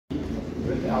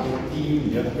our team,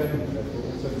 Devlan, that will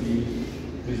also be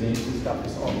presenting stuff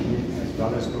this afternoon, as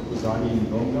well as Kokozani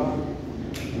in Longa.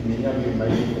 Many of you may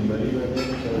be familiar with it,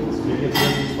 so it's really a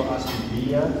privilege for us to be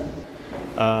here.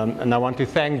 And I want to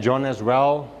thank John as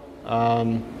well.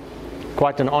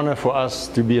 Quite an honor for us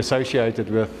to be associated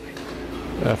with.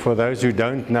 For those who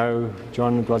don't know,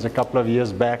 John, it was a couple of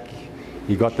years back,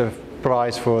 he got the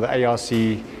prize for the ARC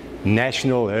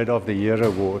National Herd of the Year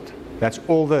Award. That's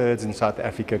all the herds in South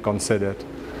Africa considered.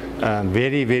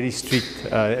 Very, very strict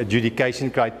adjudication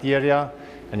criteria,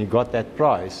 and he got that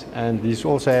prize. And he's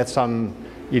also had some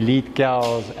elite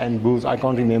cows and bulls. I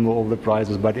can't remember all the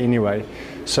prizes, but anyway.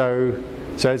 So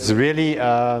it's really,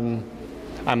 I'm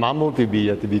humbled to be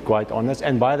here, to be quite honest.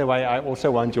 And by the way, I also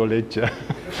want your lecture.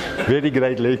 Very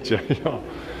great lecture. Yeah.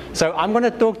 So I'm going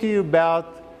to talk to you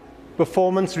about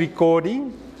performance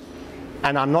recording,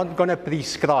 and I'm not going to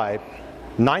prescribe.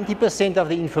 90% of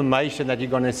the information that you're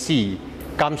going to see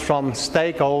comes from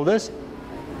stakeholders,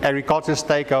 agricultural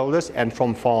stakeholders, and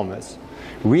from farmers.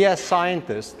 We as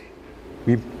scientists,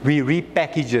 we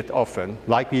repackage it often,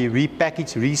 like we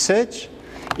repackage research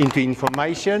into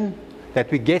information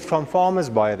that we get from farmers,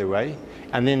 by the way,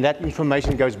 and then that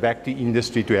information goes back to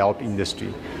industry to help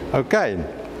industry. Okay,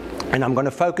 and I'm going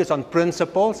to focus on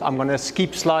principles. I'm going to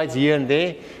skip slides here and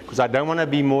there because I don't want to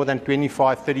be more than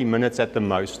 25-30 minutes at the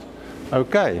most.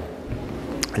 Okay,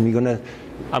 and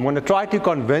I'm going to try to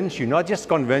convince you, not just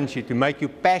convince you, to make you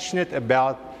passionate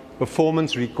about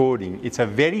performance recording. It's a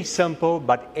very simple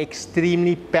but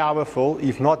extremely powerful,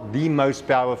 if not the most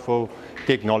powerful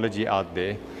technology out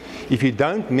there. If you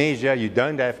don't measure, you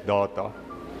don't have data.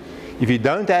 If you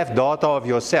don't have data of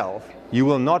yourself, you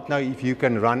will not know if you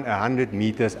can run 100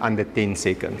 meters under 10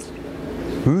 seconds.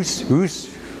 Who's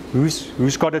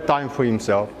got a time for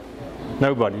himself?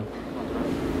 Nobody.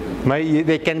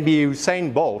 There can be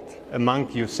Usain Bolt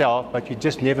among yourself, but you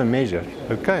just never measure.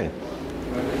 Okay.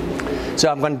 So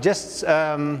I'm going to just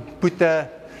put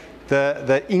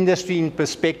the industry in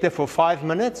perspective for 5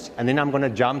 minutes, and then I'm going to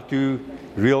jump to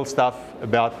real stuff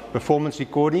about performance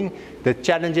recording, the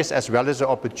challenges as well as the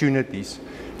opportunities.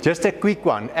 Just a quick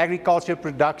one. Agriculture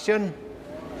production,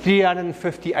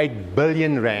 358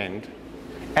 billion rand.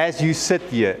 As you sit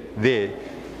here, there,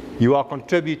 you are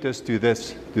contributors to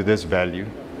this value.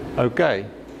 Okay.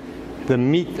 The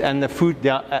meat and the food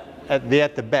there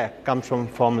at the back comes from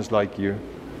farmers like you.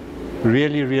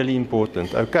 Really, really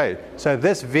important. Okay. So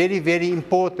this very, very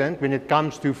important when it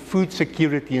comes to food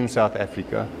security in South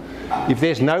Africa. If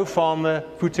there's no farmer,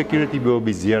 food security will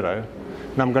be zero.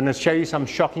 And I'm going to show you some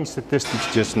shocking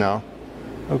statistics just now.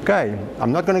 Okay,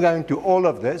 I'm not going to go into all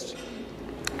of this.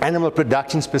 Animal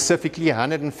production specifically,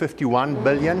 151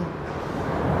 billion.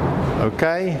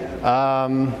 Okay,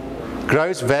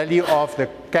 gross value of the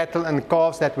cattle and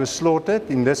calves that were slaughtered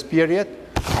in this period,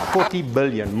 40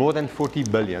 billion, more than 40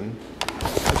 billion.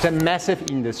 It's a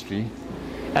massive industry.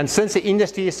 And since the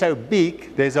industry is so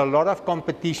big, there's a lot of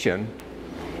competition.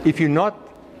 If you're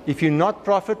not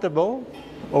profitable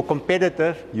or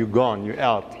competitive, you're gone, you're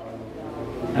out.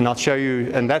 And I'll show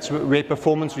you, and that's where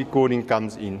performance recording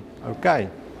comes in. Okay.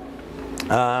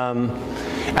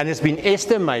 And it's been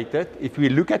estimated, if we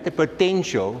look at the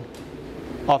potential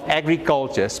of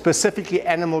agriculture, specifically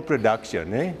animal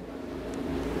production,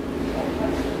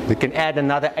 we can add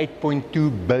another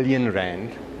 8.2 billion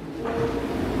rand.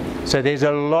 So there's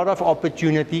a lot of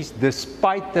opportunities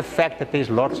despite the fact that there's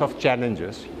lots of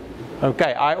challenges.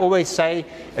 Okay, I always say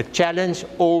a challenge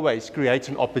always creates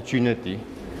an opportunity.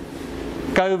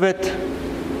 COVID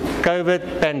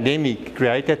pandemic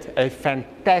created a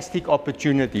fantastic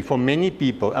opportunity for many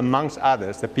people, amongst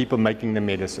others, the people making the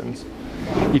medicines.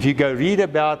 If you go read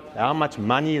about how much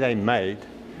money they made,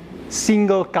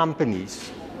 single companies,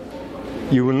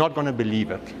 you are not going to believe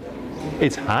it.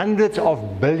 It's hundreds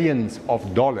of billions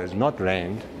of dollars, not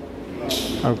rand.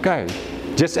 Okay,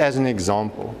 just as an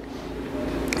example.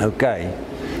 Okay,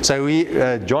 so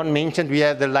John mentioned we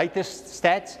have the latest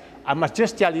stats. I must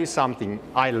just tell you something.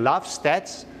 I love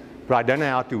stats, but I don't know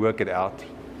how to work it out.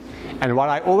 And what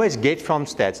I always get from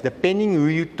stats, depending who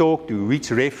you talk to,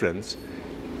 which reference,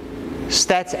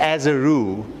 stats as a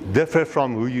rule differ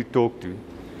from who you talk to.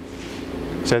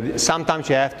 So sometimes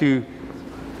you have to,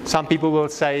 some people will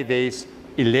say there's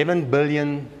 11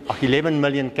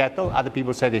 million cattle, other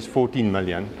people say there's 14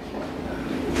 million.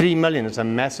 3 million is a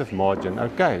massive margin.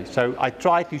 Okay, so I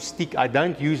try to stick, I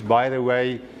don't use, by the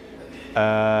way,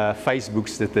 Facebook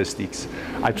statistics.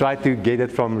 I try to get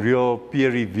it from real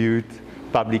peer-reviewed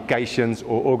publications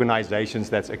or organizations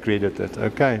that's accredited.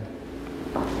 Okay.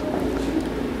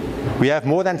 We have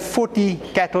more than 40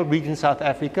 cattle breeds in South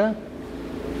Africa,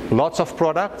 lots of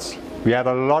products, We have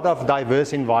a lot of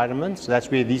diverse environments.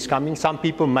 That's where these come in. Some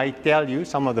people may tell you,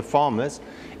 some of the farmers,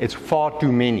 it's far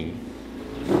too many.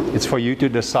 It's for you to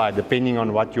decide, depending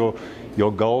on what your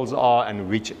goals are and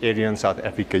which area in South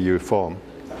Africa you farm.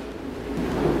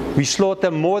 We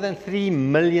slaughter more than 3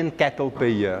 million cattle per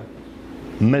year.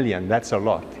 Million, that's a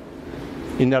lot.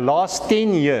 In the last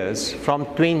 10 years, from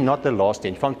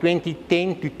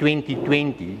 2010 to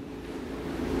 2020,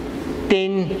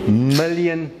 10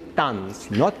 million tons,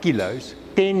 not kilos,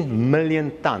 10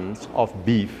 million tons of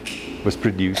beef was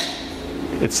produced.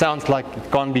 It sounds like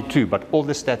it can't be true, but all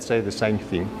the stats say the same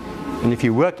thing. And if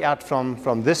you work out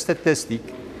from this statistic,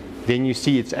 then you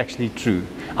see it's actually true.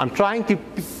 I'm trying to,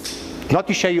 not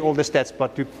to show you all the stats,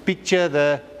 but to picture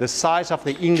the size of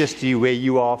the industry where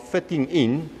you are fitting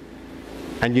in,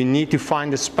 and you need to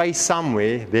find a space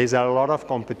somewhere. There's a lot of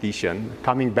competition.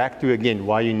 Coming back to, again,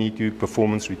 why you need to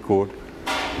performance record.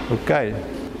 Okay,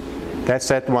 that's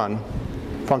that one.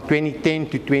 From 2010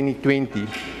 to 2020,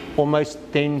 almost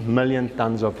 10 million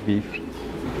tons of beef.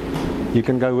 You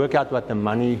can go work out what the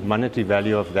monetary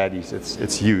value of that is.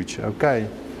 It's huge, okay.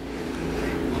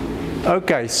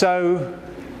 Okay, so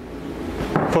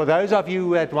for those of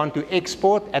you that want to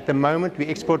export, at the moment we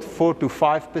export 4 to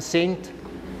 5%.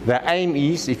 The aim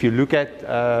is, if you look at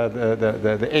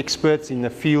the experts in the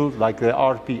field, like the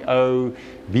RPO,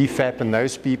 BFAP and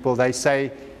those people, they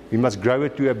say we must grow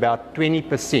it to about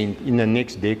 20% in the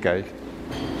next decade.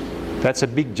 That's a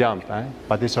big jump,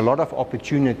 but there's a lot of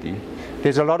opportunity.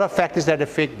 There's a lot of factors that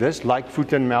affect this, like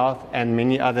foot and mouth and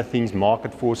many other things,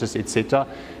 market forces, etc.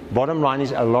 Bottom line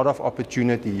is a lot of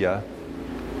opportunity here.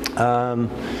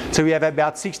 So we have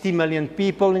about 60 million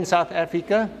people in South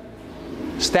Africa.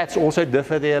 Stats also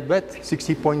differ there a bit,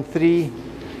 60.3.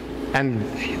 And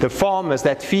the farmers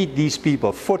that feed these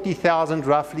people, 40,000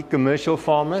 roughly commercial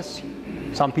farmers.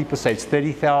 Some people say it's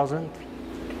 30,000.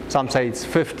 Some say it's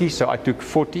 50, so I took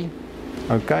 40.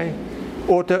 Okay.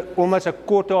 Almost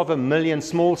 250,000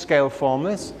 small-scale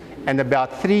farmers and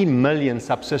about 3 million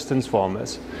subsistence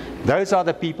farmers. Those are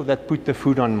the people that put the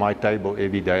food on my table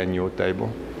every day and your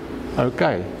table.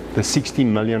 Okay. The 60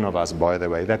 million of us, by the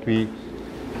way, that we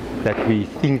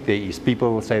think there is.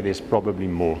 People will say there's probably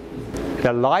more.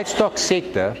 The livestock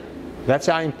sector, that's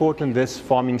how important this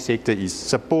farming sector is,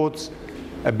 supports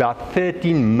about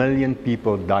 13 million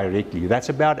people directly. That's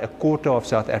about a quarter of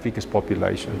South Africa's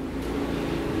population.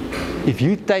 If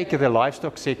you take the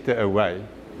livestock sector away,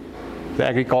 the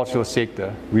agricultural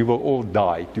sector, we will all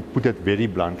die, to put it very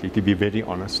bluntly, to be very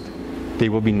honest.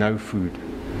 There will be no food.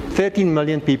 13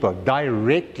 million people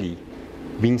directly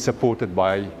being supported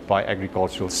by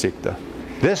agricultural sector.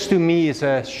 This to me is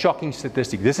a shocking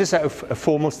statistic. This is a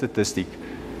formal statistic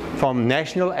from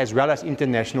national as well as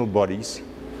international bodies.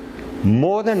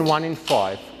 More than 1 in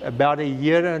 5, about a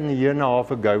year and a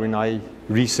half ago when I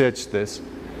researched this,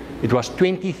 it was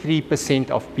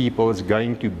 23% of people is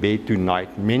going to bed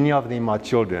tonight. Many of them are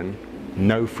children,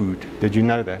 no food. Did you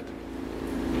know that?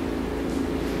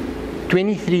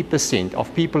 23%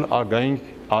 of people are going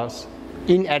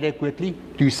inadequately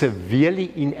to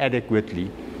severely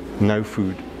inadequately, no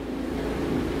food.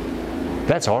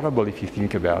 That's horrible if you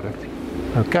think about it.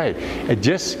 Okay,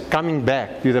 just coming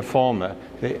back to the farmer,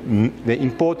 the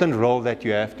important role that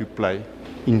you have to play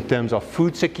in terms of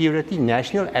food security,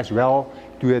 national as well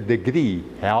to a degree,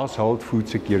 household food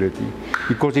security.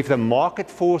 Because if the market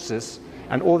forces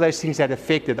and all those things that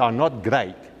affect it are not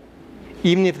great,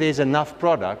 even if there's enough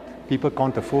product, people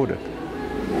can't afford it.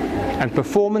 And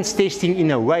performance testing in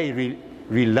a way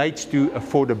relates to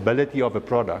affordability of a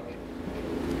product.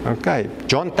 Okay,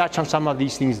 John touched on some of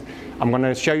these things. I'm going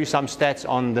to show you some stats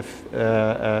on the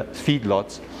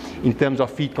feedlots in terms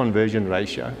of feed conversion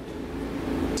ratio.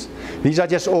 These are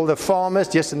just all the farmers,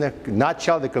 just in a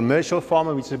nutshell, the commercial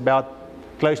farmer, which is about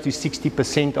close to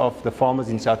 60% of the farmers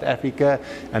in South Africa,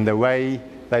 and the way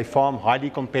they farm, highly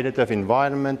competitive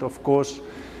environment, of course.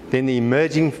 Then the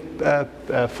emerging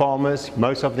farmers,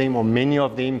 most of them or many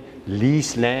of them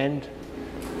lease land,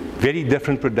 very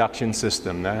different production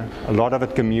system. A lot of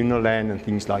it communal land and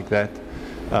things like that.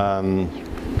 And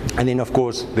then of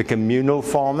course the communal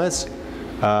farmers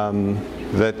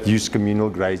that use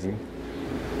communal grazing.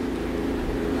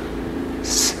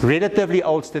 Relatively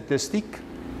old statistic.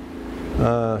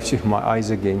 My eyes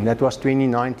again. That was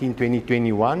 2019,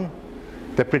 2021.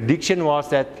 The prediction was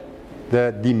that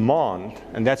the demand,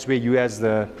 and that's where you as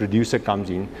the producer comes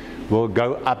in, will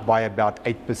go up by about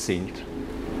 8%.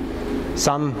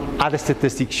 Some other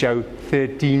statistics show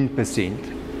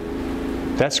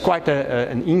 13%. That's quite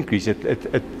an increase.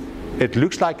 It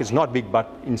looks like it's not big, but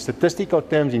in statistical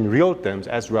terms, in real terms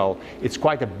as well, it's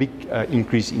quite a big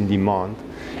increase in demand.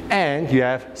 And you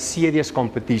have serious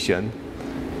competition.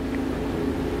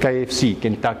 KFC,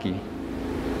 Kentucky.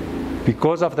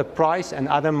 Because of the price and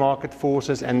other market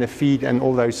forces and the feed and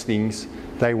all those things,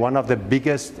 they're one of the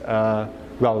biggest,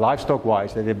 well,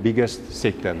 livestock-wise, they're the biggest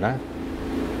sector, no?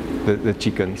 The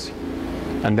chickens.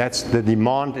 And that's, the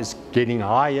demand is getting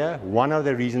higher, one of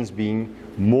the reasons being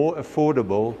more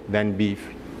affordable than beef.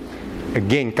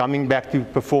 Again, coming back to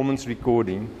performance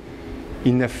recording,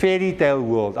 in the fairy tale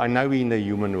world, I know we're in the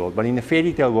human world, but in the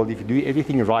fairy tale world, if you do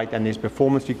everything right and there's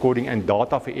performance recording and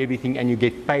data for everything and you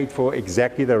get paid for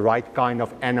exactly the right kind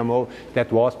of animal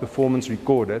that was performance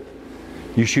recorded,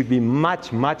 you should be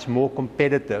much, much more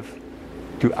competitive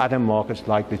to other markets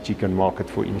like the chicken market,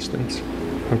 for instance.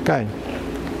 Okay.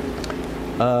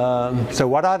 So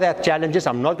what are the challenges?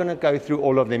 I'm not going to go through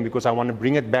all of them because I want to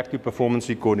bring it back to performance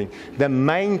recording. The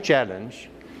main challenge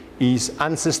is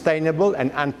unsustainable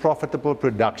and unprofitable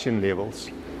production levels.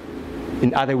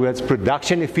 In other words,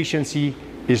 production efficiency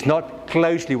is not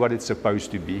closely what it's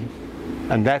supposed to be.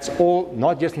 And that's all,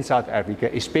 not just in South Africa,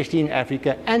 especially in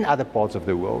Africa and other parts of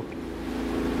the world.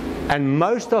 And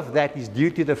most of that is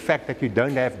due to the fact that you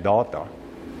don't have data.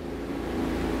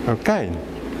 Okay.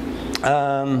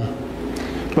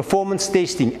 Performance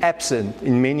testing absent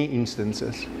in many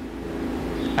instances.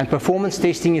 And performance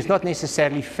testing is not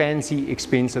necessarily fancy,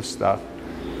 expensive stuff.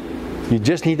 You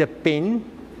just need a pen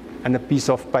and a piece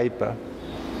of paper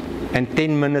and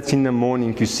 10 minutes in the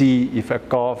morning to see if a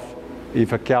cow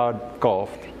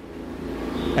calved.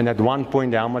 And at one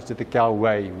point, how much did the cow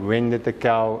weigh? When did the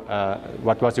cow,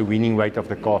 what was the weaning weight of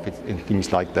the calf, and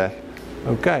things like that.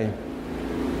 Okay.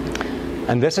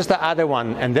 And this is the other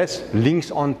one, and this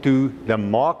links onto the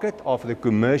market of the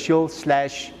commercial /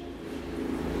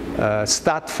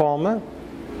 stud farmer.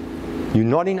 You're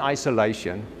not in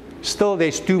isolation. Still,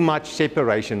 there's too much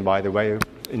separation, by the way,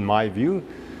 in my view.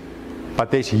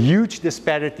 But there's huge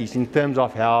disparities in terms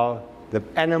of how the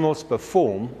animals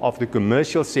perform of the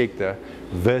commercial sector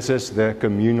versus the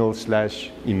communal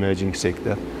 / emerging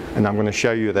sector. And I'm going to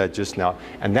show you that just now.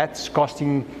 And that's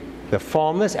costing the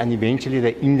farmers and eventually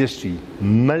the industry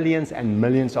millions and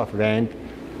millions of rand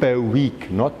per week,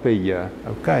 not per year.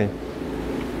 Okay.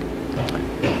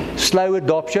 Slow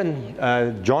adoption,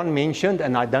 John mentioned,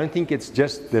 and I don't think it's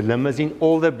just the limousine,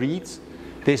 all the breeds.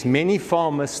 There's many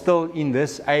farmers still in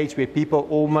this age where people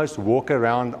almost walk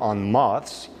around on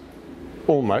maths,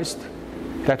 almost,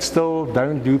 that still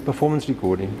don't do performance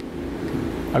recording.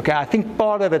 Okay, I think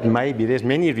part of it may be, there's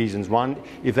many reasons. One,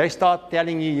 if they start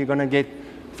telling you you're going to get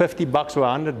 $50 or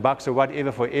 $100 or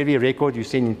whatever for every record you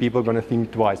send in, people are going to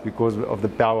think twice because of the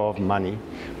power of money.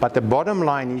 But the bottom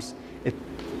line is,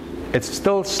 it's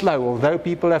still slow. Although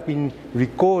people have been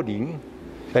recording,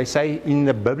 they say in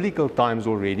the biblical times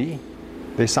already,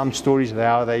 there's some stories of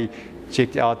how they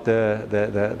checked out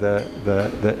the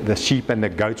sheep and the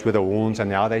goats with the horns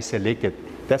and how they selected.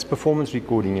 That's performance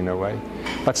recording in a way.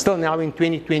 But still now in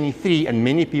 2023, and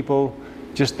many people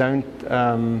just don't,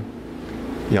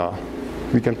 yeah,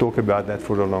 we can talk about that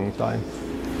for a long time.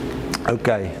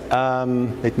 Okay,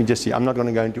 let me just see. I'm not going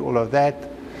to go into all of that.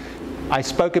 I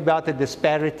spoke about the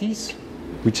disparities,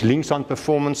 which links on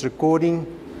performance recording,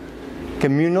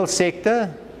 communal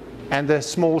sector, and the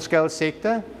small-scale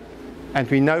sector. And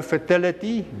we know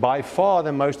fertility, by far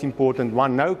the most important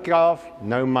one. No calf,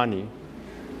 no money.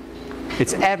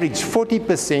 It's average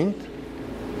 40%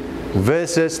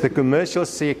 versus the commercial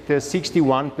sector,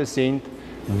 61%,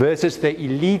 versus the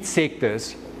elite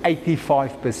sectors,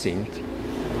 85%.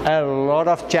 A lot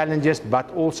of challenges, but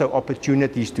also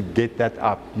opportunities to get that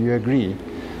up. Do you agree?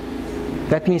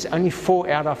 That means only 4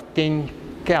 out of 10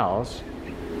 cows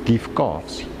give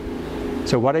calves.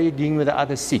 So what are you doing with the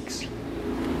other 6?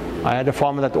 I had a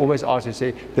farmer that always asks, he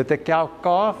said, did the cow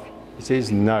calf? He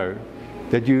says, no.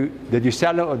 Did you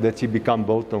sell her, or did she become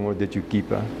biltong, or did you keep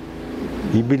her?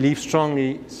 He believes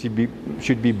strongly she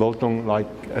should be biltong like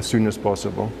as soon as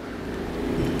possible.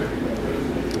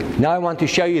 Now I want to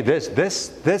show you this.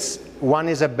 This one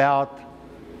is about,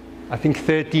 I think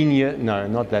 13 years, no,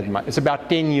 not that much. It's about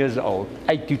 10 years old,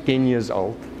 8 to 10 years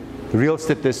old. Real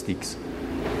statistics.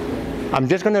 I'm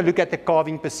just going to look at the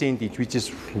calving percentage, which is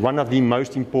one of the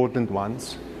most important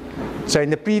ones. So in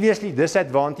the previously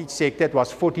disadvantaged sector, it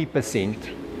was 40%,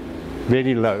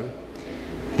 very low.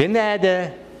 Then they had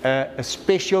a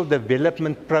special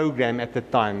development program at the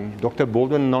time. Dr.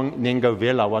 Baldwin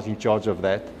Nengovela was in charge of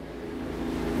that.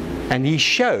 And he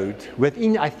showed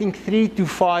within, I think, 3 to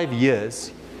 5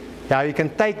 years, how you can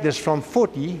take this from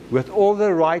 40 with all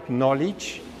the right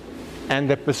knowledge and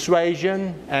the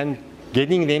persuasion and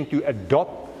getting them to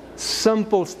adopt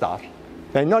simple stuff.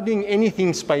 They're not doing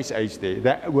anything space age there.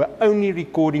 They were only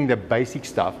recording the basic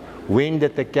stuff. When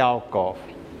did the cow calf?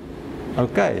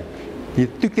 Okay.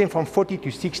 It took them from 40 to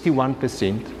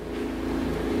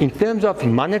 61%. In terms of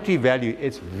monetary value,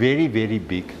 it's very, very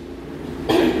big.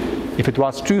 If it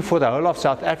was true for the whole of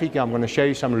South Africa, I'm going to show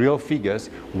you some real figures.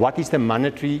 What is the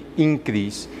monetary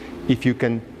increase if you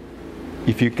can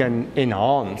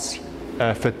enhance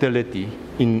fertility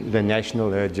in the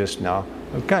national herd just now?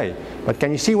 Okay, but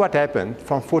can you see what happened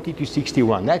from 40 to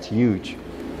 61? That's huge.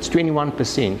 It's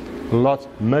 21%. Lots,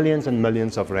 millions and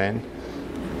millions of rand.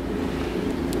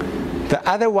 The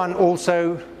other one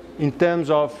also, in terms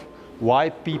of why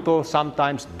people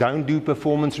sometimes don't do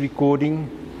performance recording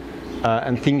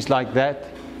and things like that,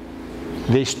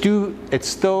 they're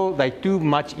too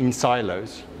much in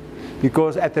silos.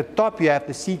 Because at the top you have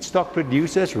the seed stock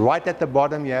producers, right at the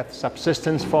bottom you have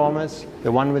subsistence farmers,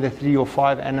 the one with the 3 or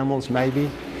 5 animals maybe,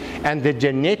 and the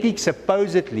genetics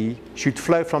supposedly should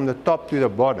flow from the top to the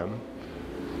bottom.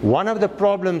 One of the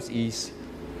problems is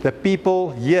the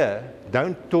people here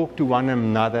don't talk to one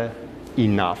another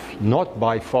enough, not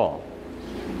by far.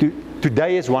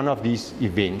 Today is one of these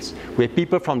events where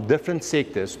people from different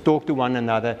sectors talk to one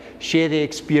another, share their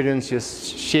experiences,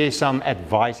 share some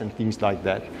advice and things like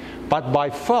that. But by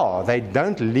far, they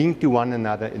don't link to one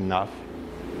another enough.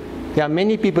 There are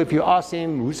many people, if you ask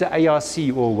them, who's an ARC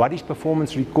or what is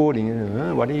performance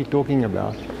recording, what are you talking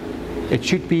about? It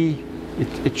should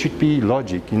be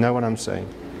logic, you know what I'm saying?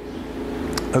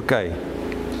 Okay.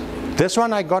 This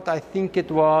one I got, I think it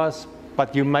was,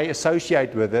 but you may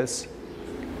associate with this,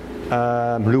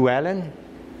 Blue Allen,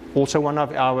 also one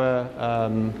of our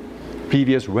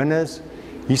previous winners.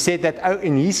 He said that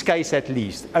in his case at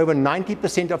least, over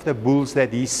 90% of the bulls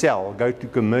that he sells go to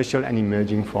commercial and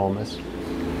emerging farmers.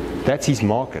 That's his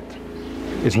market.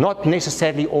 It's not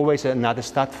necessarily always another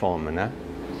stud farmer. No?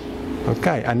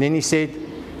 Okay, and then he said,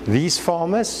 these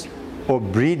farmers or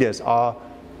breeders are,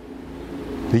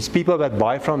 these people that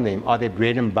buy from them are their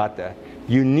bread and butter.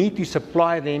 You need to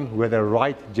supply them with the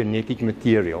right genetic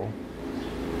material.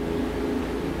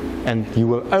 And you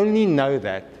will only know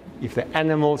that if the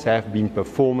animals have been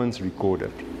performance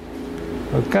recorded.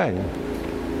 Okay.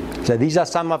 So these are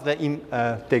some of the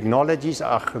technologies,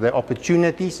 the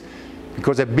opportunities,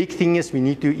 because a big thing is we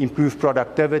need to improve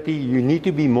productivity. You need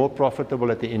to be more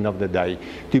profitable at the end of the day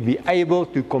to be able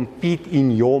to compete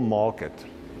in your market.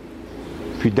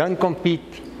 If you don't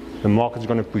compete, the market's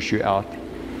going to push you out.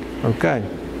 Okay.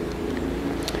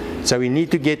 So we need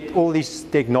to get all these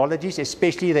technologies,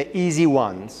 especially the easy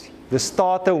ones. The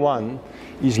starter one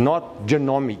is not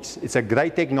genomics. It's a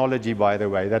great technology, by the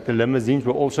way, that the limousines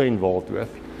were also involved with.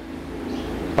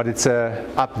 But it's a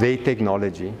up-there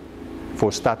technology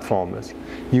for stud farmers.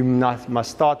 You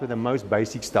must start with the most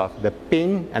basic stuff, the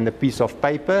pen and the piece of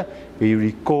paper where you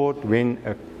record when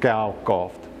a cow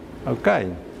calved.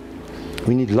 Okay.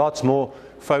 We need lots more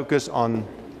focus on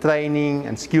training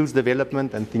and skills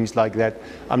development and things like that.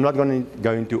 I'm not going to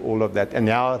go into all of that. And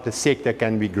now the sector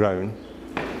can be grown.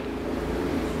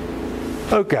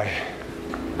 Okay.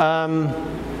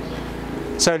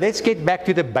 So let's get back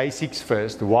to the basics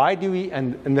first. Why do we,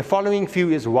 and the following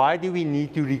few is, why do we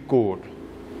need to record?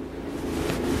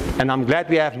 And I'm glad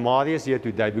we have Marius here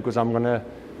today because I'm going to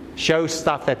show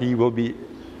stuff that he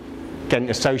can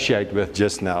associate with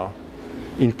just now.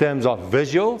 In terms of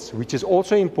visuals, which is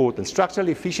also important. Structural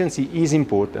efficiency is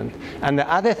important. And the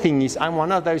other thing is, I'm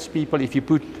one of those people, if you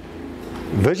put,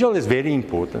 visual is very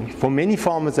important for many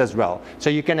farmers as well. So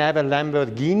you can have a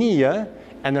Lamborghini here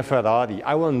and a Ferrari.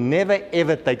 I will never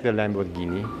ever take the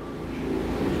Lamborghini.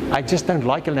 I just don't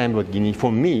like a Lamborghini.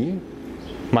 For me,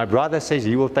 my brother says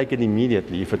he will take it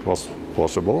immediately if it was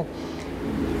possible.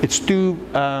 It's too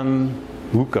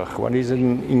hoekig. What is it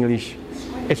in English?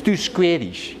 It's too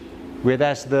squarish.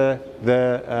 Whereas the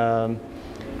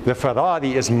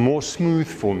Ferrari is more smooth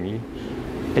for me.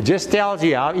 It just tells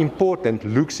you how important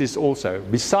looks is also.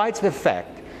 Besides the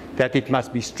fact that it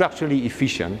must be structurally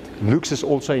efficient, looks is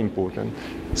also important.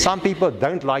 Some people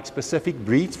don't like specific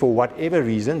breeds for whatever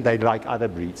reason. They like other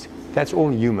breeds. That's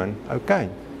all human. Okay.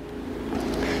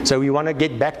 So we want to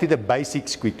get back to the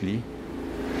basics quickly.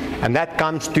 And that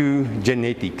comes to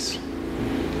genetics.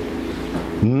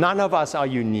 None of us are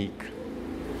unique.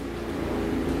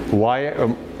 Why?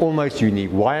 Almost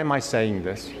unique. Why am I saying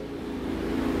this?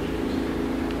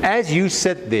 As you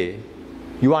sit there,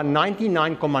 you are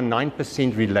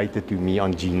 99.9% related to me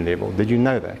on gene level. Did you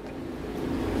know that?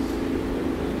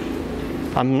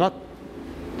 I'm not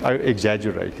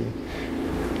exaggerating.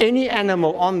 Any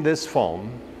animal on this farm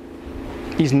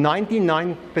is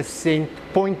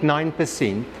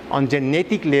 99.9% on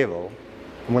genetic level.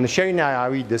 I'm going to show you now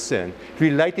how we discern.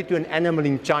 Related to an animal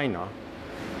in China.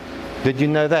 Did you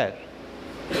know that?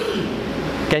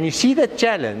 Can you see the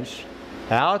challenge?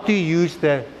 How to use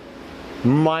the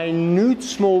minute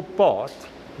small part,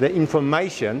 the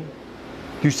information,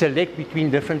 to select between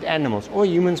different animals, or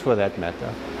humans for that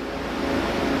matter.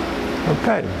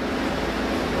 Okay.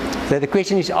 So the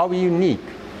question is, are we unique?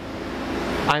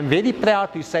 I'm very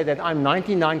proud to say that I'm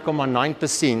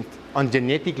 99.9% on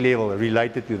genetic level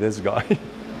related to this guy.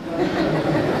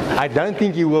 I don't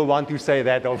think you will want to say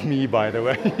that of me, by the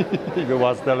way, if he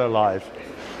was still alive.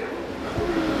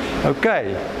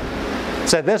 Okay.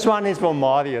 So this one is for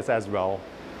Marius as well.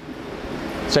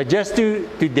 So just to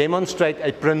demonstrate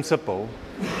a principle,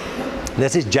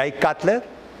 this is Jay Cutler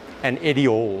and Eddie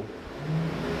Hall.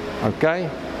 Okay?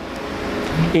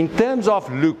 In terms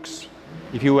of looks,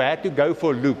 if you had to go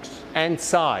for looks and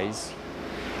size,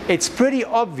 it's pretty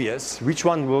obvious which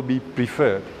one will be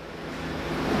preferred.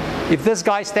 If this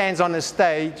guy stands on a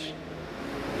stage,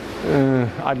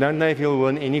 I don't know if he'll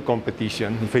win any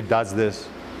competition if he does this.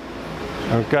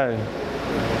 Okay.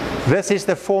 This is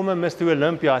the former Mr.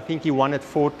 Olympia. I think he won it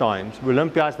 4 times.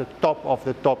 Olympia is the top of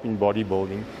the top in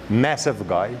bodybuilding. Massive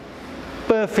guy.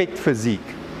 Perfect physique.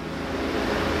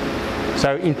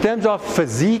 So in terms of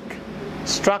physique,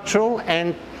 structural,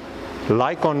 and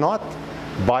like or not,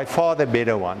 by far the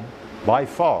better one. By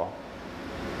far.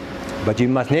 But you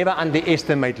must never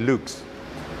underestimate looks.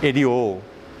 Eddie Hall.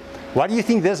 What do you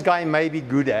think this guy may be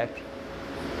good at?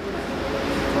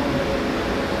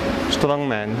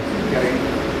 Strongman.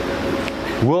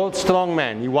 World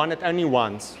strongman. He won it only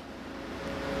once.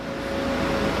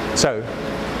 So,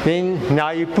 then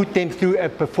now you put them through a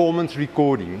performance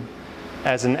recording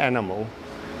as an animal.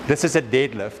 This is a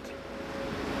deadlift.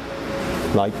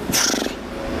 Like,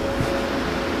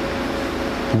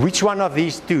 which one of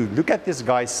these two? Look at this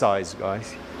guy's size,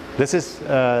 guys. This is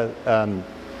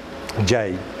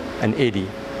Jay and Eddie.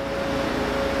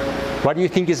 What do you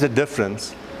think is the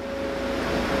difference?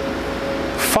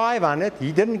 500,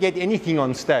 he didn't get anything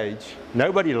on stage.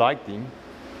 Nobody liked him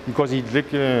because he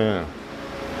picked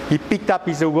up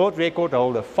his world record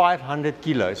holder 500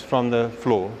 kilos from the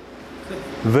floor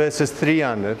versus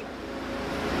 300.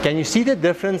 Can you see the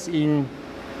difference in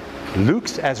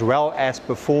looks as well as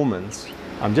performance?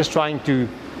 I'm just trying to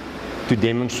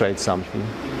demonstrate something.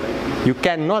 You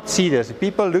cannot see this.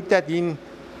 People looked at him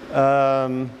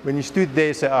when he stood there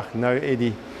and said, "Ah, no,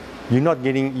 Eddie, you're not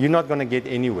going to get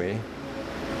anywhere."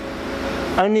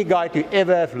 Only guy to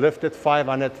ever have lifted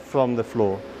 500 from the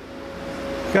floor.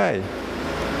 Okay.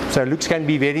 So looks can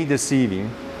be very deceiving.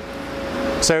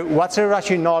 So what's the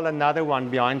rationale? Another one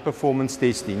behind performance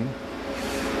testing.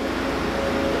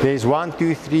 There's 4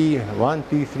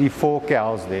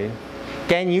 cows there.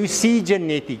 Can you see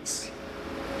genetics?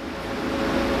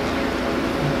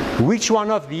 Which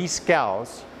one of these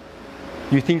cows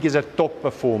you think is a top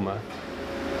performer?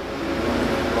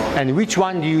 And which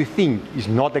one do you think is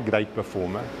not a great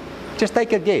performer? Just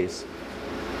take a guess.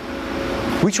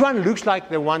 Which one looks like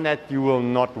the one that you will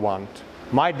not want?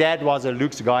 My dad was a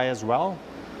looks guy as well,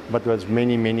 but it was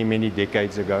many, many, many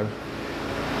decades ago.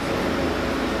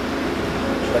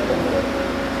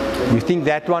 You think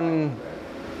that one?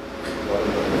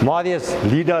 Marius,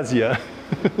 lead us here.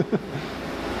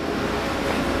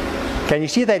 Can you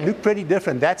see they look pretty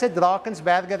different? That's a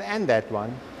Drakensberger and that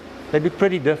one. They look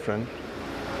pretty different.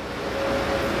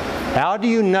 How do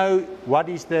you know what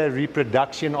is the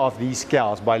reproduction of these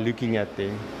cows? By looking at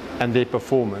them and their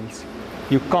performance.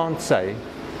 You can't say.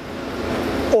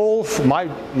 My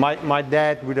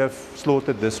dad would have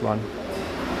slaughtered this one.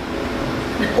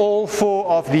 All 4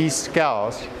 of these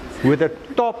cows were the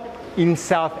top in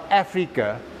South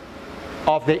Africa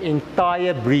of the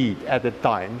entire breed at the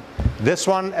time. This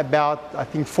one about, I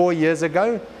think, 4 years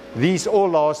ago. These all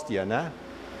last year, no?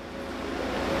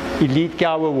 Elite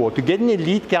Cow Award. To get an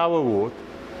Elite Cow Award,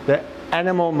 the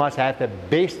animal must have the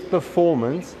best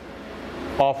performance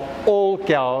of all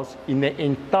cows in the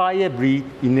entire breed,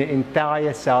 in the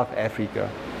entire South Africa.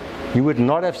 You would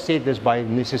not have said this by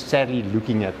necessarily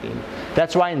looking at them.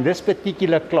 That's why in this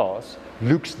particular class,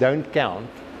 looks don't count.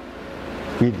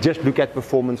 We just look at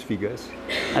performance figures.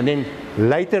 And then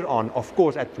later on, of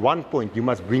course, at one point, you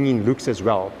must bring in looks as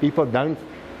well. People don't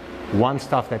want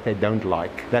stuff that they don't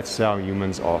like. That's how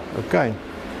humans are. Okay.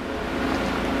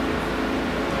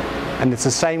 And it's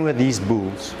the same with these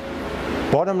bulls.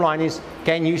 Bottom line is,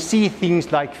 can you see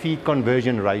things like feed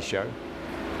conversion ratio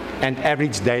and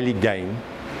average daily gain?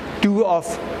 2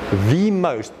 of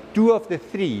the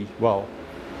 3, well,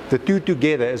 the 2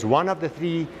 together is one of the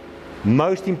 3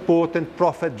 most important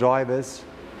profit drivers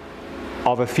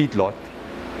of a feedlot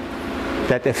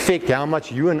that affect how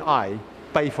much you and I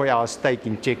pay for our steak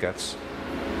in Checkers.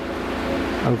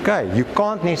 Okay, you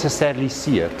can't necessarily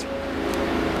see it.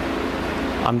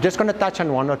 I'm just going to touch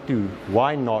on one or two.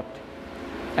 Why not?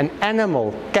 An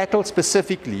animal, cattle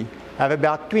specifically, have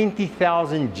about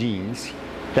 20,000 genes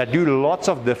that do lots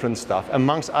of different stuff,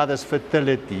 amongst others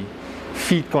fertility,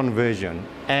 feed conversion,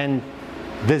 and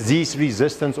disease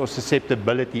resistance or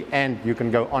susceptibility, and you can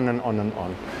go on and on and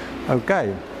on.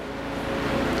 Okay.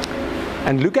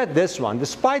 And look at this one.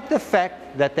 Despite the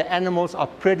fact that the animals are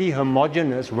pretty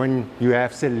homogeneous when you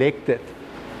have selected,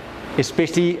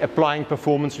 especially applying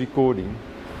performance recording,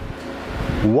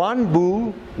 one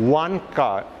bull, one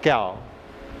cow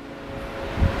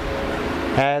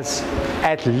has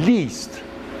at least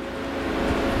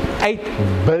 8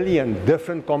 billion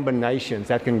different combinations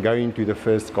that can go into the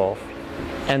first calf,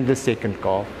 and the second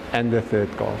calf, and the third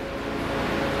calf.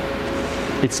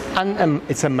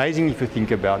 It's amazing if you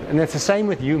think about it. And it's the same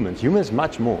with humans. Humans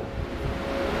much more.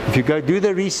 If you go do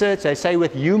the research, they say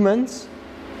with humans,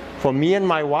 for me and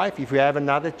my wife, if we have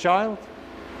another child,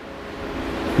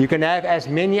 you can have as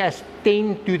many as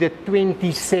 10 to the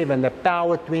 27, the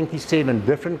power 27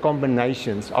 different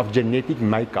combinations of genetic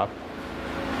makeup.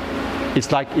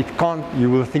 It's like it can't,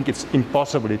 you will think it's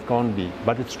impossible, it can't be.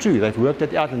 But it's true, they've worked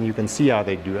it out and you can see how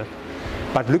they do it.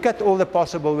 But look at all the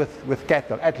possible with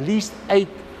cattle. At least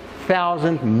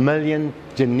 8,000 million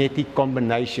genetic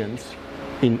combinations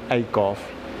in a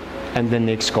calf and the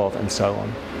next calf and so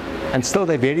on. And still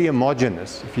they're very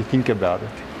homogeneous if you think about it.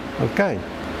 Okay.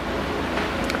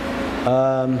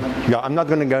 Yeah, I'm not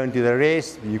going to go into the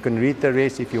rest. You can read the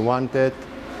rest if you want it.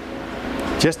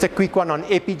 Just a quick one on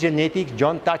epigenetics.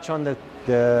 John touched on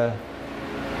the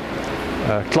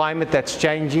climate that's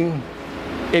changing.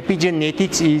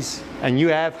 Epigenetics is, and you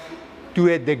have to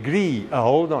a degree a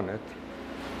hold on it,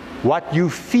 what you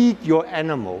feed your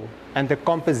animal and the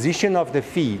composition of the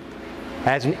feed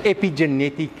has an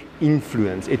epigenetic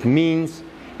influence. It means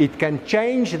it can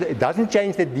change, it doesn't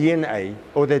change the DNA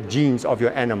or the genes of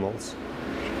your animals.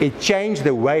 It changes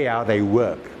the way how they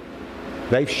work.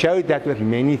 They've showed that with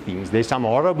many things. There's some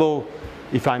horrible,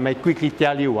 if I may quickly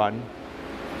tell you one,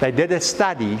 they did a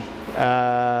study,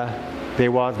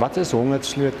 there was, what is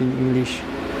hongersnood in English?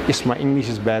 Yes, my English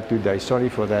is bad today, sorry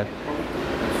for that.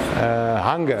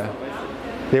 Hunger.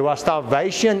 There was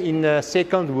starvation in the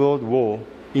Second World War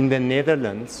in the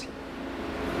Netherlands.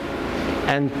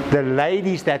 And the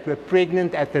ladies that were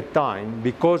pregnant at the time,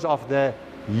 because of the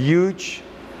huge,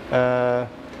 they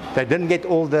didn't get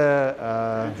all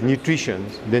the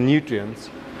nutrients,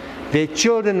 their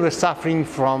children were suffering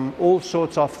from all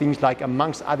sorts of things like,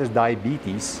 amongst others,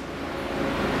 diabetes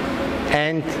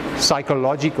and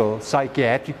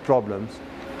psychiatric problems,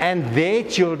 and their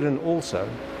children also,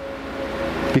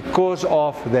 because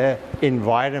of the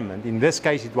environment. In this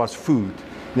case, it was food.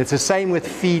 And it's the same with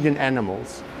feed and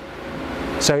animals.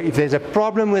 So if there's a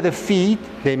problem with the feed,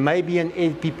 there may be an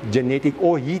epigenetic,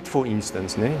 or heat, for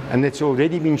instance, and it's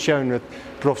already been shown with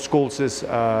Prof. Scholz's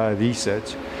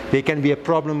research. There can be a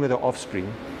problem with the offspring.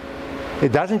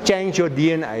 It doesn't change your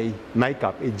DNA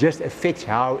makeup. It just affects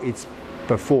how it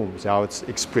performs, how it's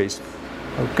expressed.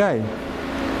 Okay.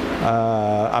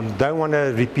 I don't want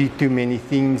to repeat too many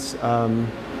things.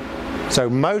 So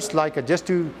most, just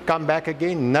to come back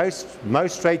again,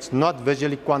 most traits not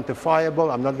visually quantifiable.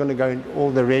 I'm not going to go into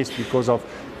all the rest because of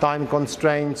time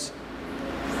constraints.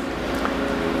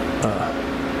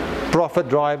 Profit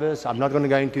drivers, I'm not going to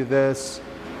go into this.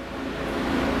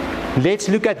 Let's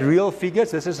look at real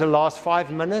figures. This is the last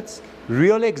 5 minutes.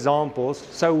 Real examples.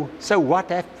 So what?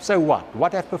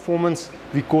 What have performance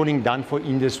recording done for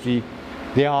industry?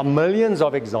 There are millions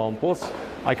of examples.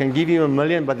 I can give you a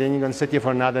million, but then you're going to sit here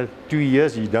for another 2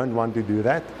 years. You don't want to do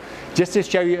that. Just to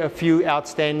show you a few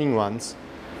outstanding ones.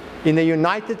 In the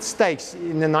United States,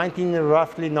 in the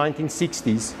roughly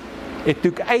 1960s, it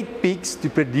took 8 pigs to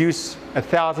produce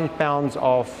 1,000 pounds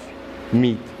of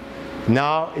meat.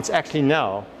 Now, it's actually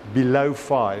now below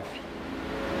 5.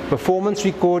 Performance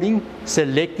recording,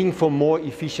 selecting for more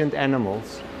efficient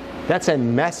animals. That's a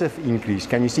massive increase.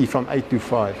 Can you see, from 8 to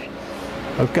 5?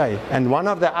 Okay, and one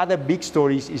of the other big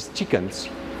stories is chickens.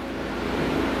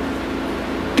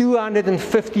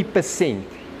 250%,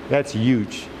 that's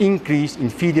huge, increase in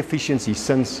feed efficiency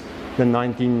since the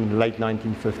late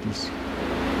 1950s.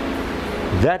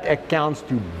 That accounts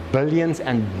to billions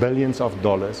and billions of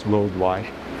dollars worldwide.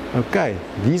 Okay,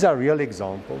 these are real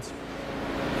examples.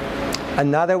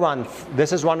 Another one,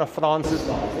 this is one of France's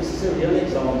ones. This is a real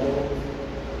example.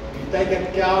 You take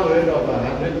a cow herd of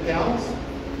 100 cows,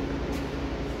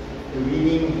 The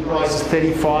weaning price is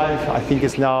 35. I think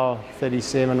it's now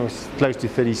 37 or close to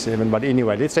 37. But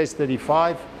anyway, let's say it's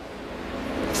 35.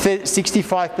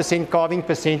 65% calving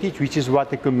percentage, which is what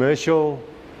the commercial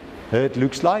herd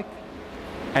looks like.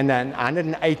 And then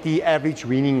 180 average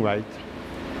weaning weight.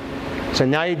 So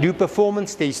now you do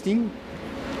performance testing.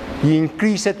 You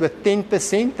increase it with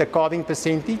 10%, the calving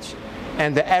percentage,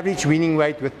 and the average weaning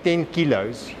weight with 10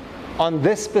 kilos. On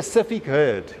this specific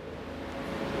herd,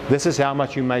 this is how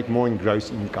much you make more in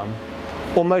gross income.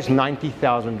 Almost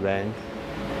 90,000 Rand.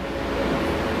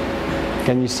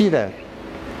 Can you see that?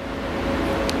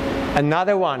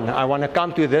 Another one, I want to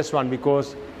come to this one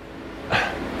because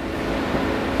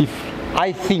if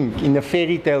I think in the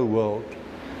fairy tale world,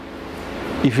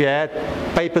 if you had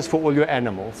papers for all your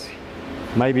animals,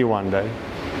 maybe one day,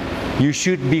 you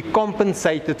should be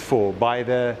compensated for by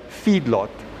the feedlot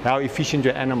how efficient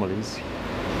your animal is.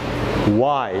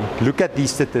 Why? Look at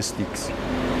these statistics.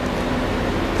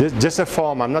 This just a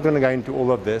farm, I'm not going to go into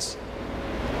all of this.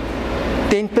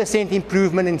 10%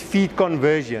 improvement in feed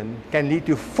conversion can lead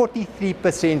to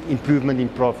 43% improvement in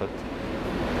profit.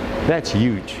 That's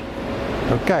huge.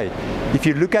 Okay, if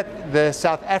you look at the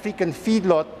South African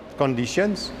feedlot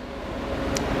conditions,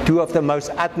 two of the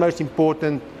utmost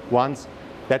important ones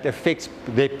that affects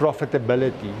their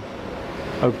profitability.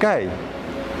 Okay,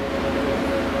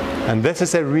 and this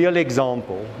is a real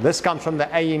example. This comes from the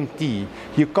AMT.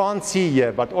 You can't see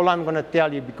here, but all I'm going to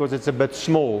tell you, because it's a bit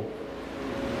small,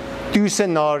 two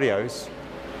scenarios.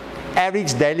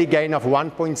 Average daily gain of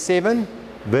 1.7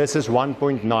 versus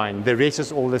 1.9. The rest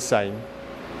is all the same.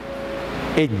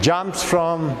 It jumps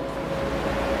from,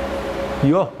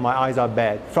 my eyes are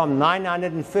bad, from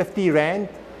 950 Rand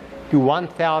to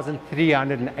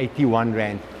 1,381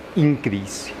 Rand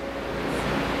increase.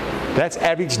 That's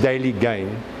average daily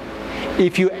gain.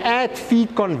 If you add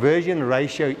feed conversion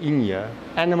ratio in here,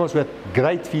 animals with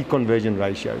great feed conversion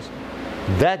ratios,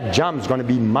 that jump is going to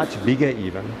be much bigger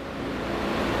even.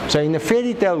 So in the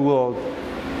fairy tale world,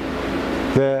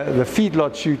 the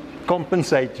feedlot should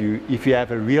compensate you if you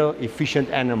have a real efficient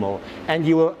animal. And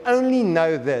you will only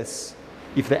know this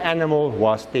if the animal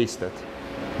was tested.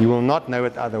 You will not know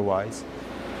it otherwise.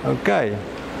 Okay.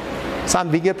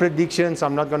 Some bigger predictions,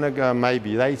 I'm not going to go,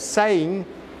 maybe. They're saying,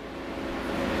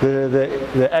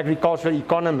 the agricultural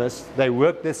economists, they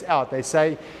work this out. They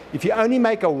say, if you only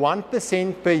make a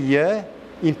 1% per year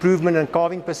improvement in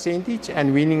calving percentage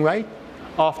and weaning weight,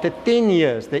 after 10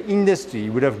 years, the industry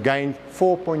would have gained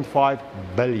 4.5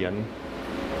 billion.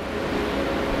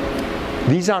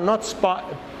 These are not,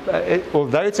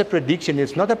 although it's a prediction,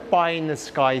 it's not a pie in the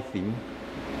sky thing,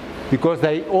 because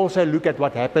they also look at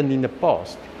what happened in the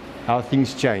past, how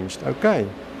things changed. Okay.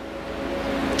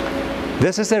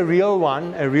 This is a real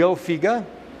one, a real figure.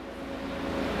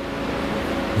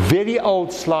 Very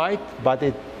old slide, but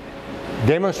it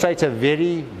demonstrates a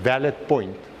very valid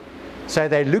point. So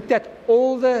they looked at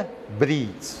all the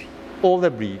breeds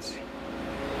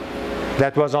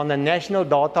that was on the national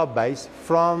database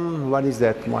from, what is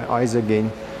that, my eyes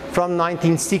again, from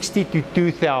 1960 to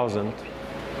 2000.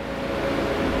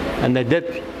 And they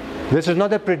did, this is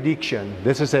not a prediction,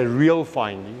 this is a real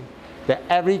finding. The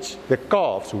average, the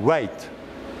calves weight,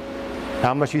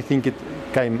 how much you think it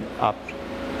came up?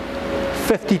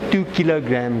 52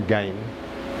 kilogram gain.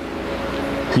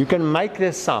 You can make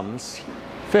the sums,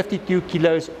 52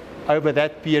 kilos over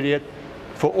that period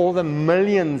for all the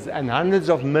millions and hundreds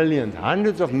of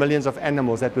millions of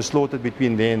animals that were slaughtered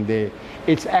between there and there.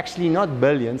 It's actually not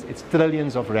billions, it's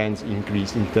trillions of rands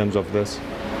increase in terms of this.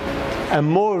 A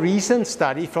more recent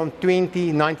study from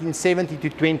 1970 to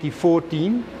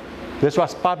 2014, this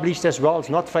was published as well, it's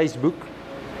not Facebook,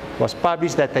 was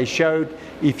published that they showed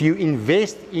if you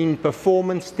invest in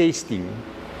performance testing,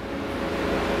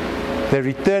 the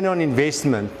return on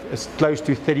investment is close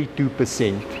to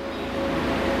 32%.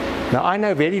 Now, I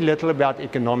know very little about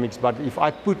economics, but if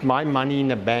I put my money in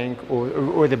a bank,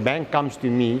 or the bank comes to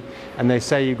me and they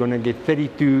say you're going to get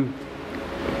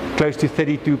close to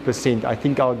 32%, I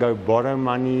think I'll go borrow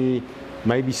money,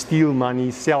 maybe steal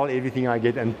money, sell everything I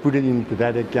get and put it into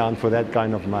that account for that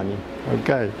kind of money.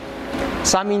 Okay.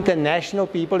 Some international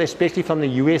people, especially from the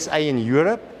USA and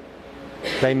Europe,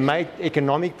 they make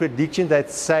economic predictions that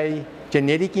say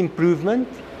genetic improvement,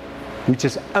 which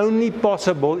is only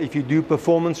possible if you do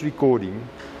performance recording,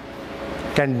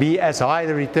 can be as high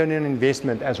the return on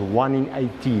investment as 1 in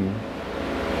 18.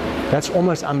 That's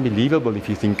almost unbelievable if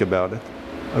you think about it.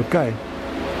 Okay.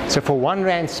 So for 1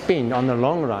 Rand spent on the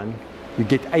long run, you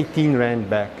get 18 Rand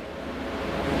back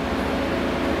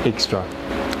extra.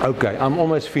 Okay, I'm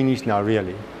almost finished now,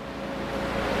 really.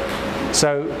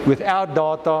 So with our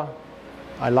data,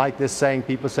 I like this saying.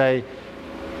 People say,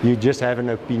 you just have an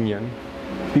opinion.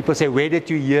 People say, where did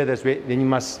you hear this? Then you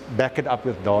must back it up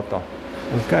with data.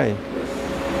 Okay.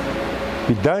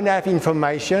 We don't have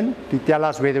information to tell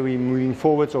us whether we're moving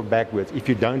forwards or backwards if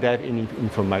you don't have any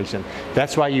information.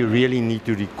 That's why you really need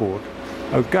to record.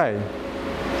 Okay.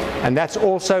 And that's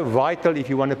also vital if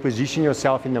you want to position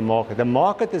yourself in the market. The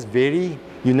market is very,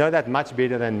 you know that much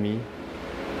better than me,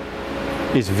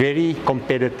 is very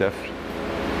competitive.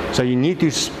 So you need to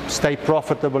stay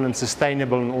profitable and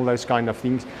sustainable and all those kind of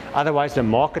things. Otherwise, the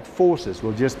market forces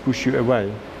will just push you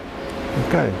away.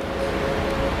 Okay.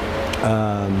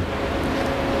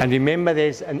 And remember,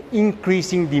 there's an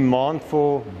increasing demand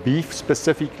for beef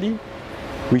specifically,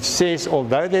 which says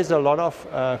although there's a lot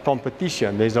of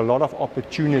competition, there's a lot of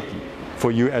opportunity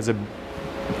for you as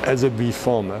a beef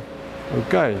farmer.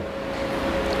 Okay.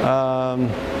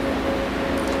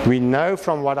 We know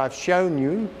from what I've shown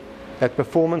you that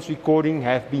performance recording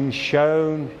have been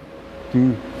shown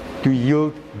to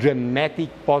yield dramatic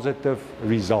positive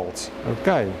results.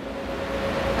 Okay.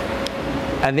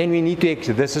 And then we need to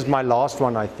exit. This is my last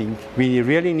one, I think. We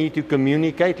really need to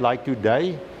communicate like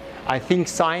today. I think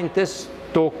scientists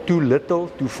talk too little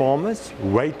to farmers,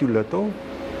 way too little.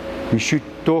 We should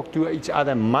talk to each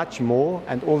other much more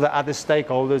and all the other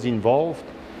stakeholders involved.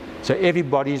 So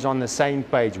everybody's on the same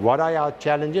page. What are our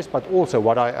challenges, but also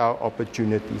what are our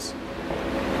opportunities?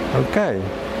 Okay.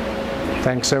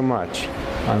 Thanks so much.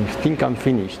 I think I'm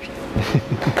finished.